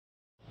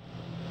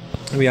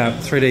We are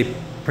at 3D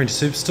Printer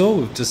Superstore.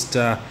 We've just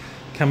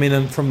come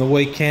in from the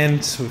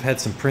weekend. We've had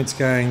some prints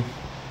going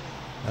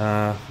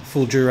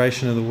full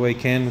duration of the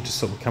weekend. We'll just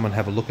sort of come and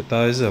have a look at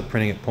those.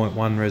 Printing at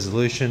 0.1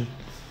 resolution.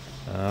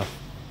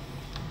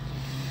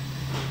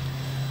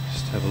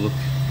 Just have a look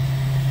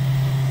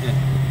at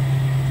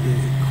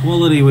the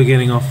quality we're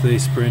getting off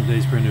these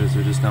printers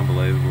are just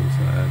unbelievable.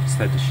 So I just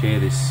had to share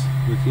this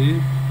with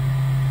you.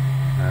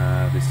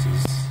 This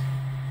is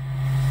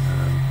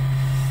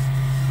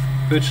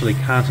virtually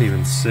can't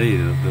even see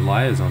the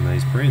layers on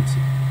these prints.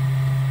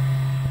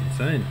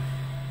 Insane.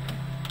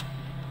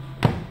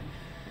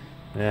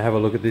 Now have a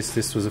look at this.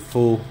 This was a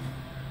full.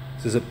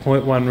 This is at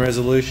 0.1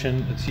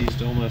 resolution. It's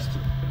used almost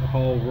a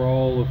whole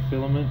roll of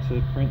filament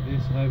to print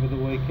this over the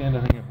weekend.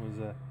 I think it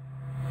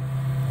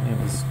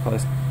was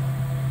close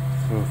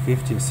to a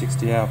 50 or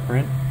 60 hour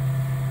print.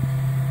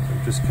 So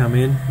I've just come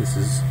in. This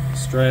is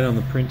straight on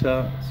the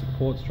printer.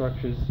 Support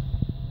structures.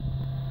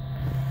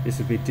 This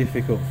would be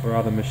difficult for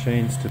other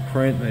machines to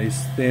print.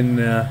 These thin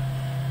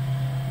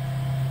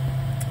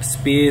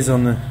spears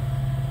on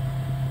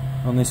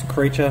this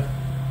creature.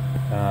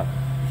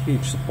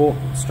 Huge support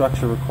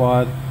structure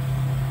required.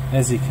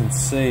 As you can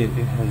see, it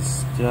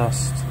has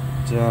just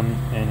done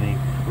an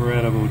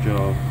incredible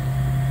job.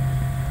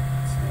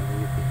 Let's have a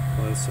look at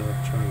closer.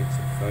 Try and get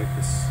some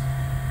focus.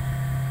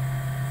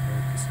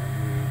 Focus on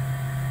here.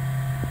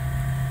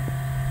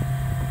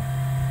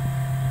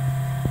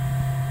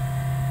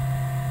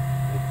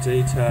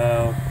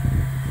 Detail.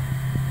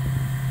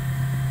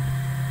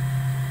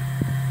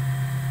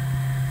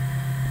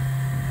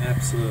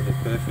 Absolutely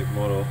perfect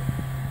model.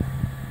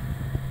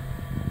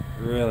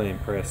 Really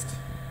impressed.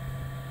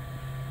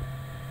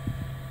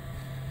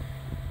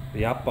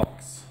 The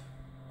Upbox,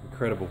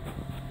 incredible.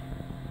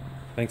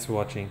 Thanks for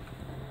watching.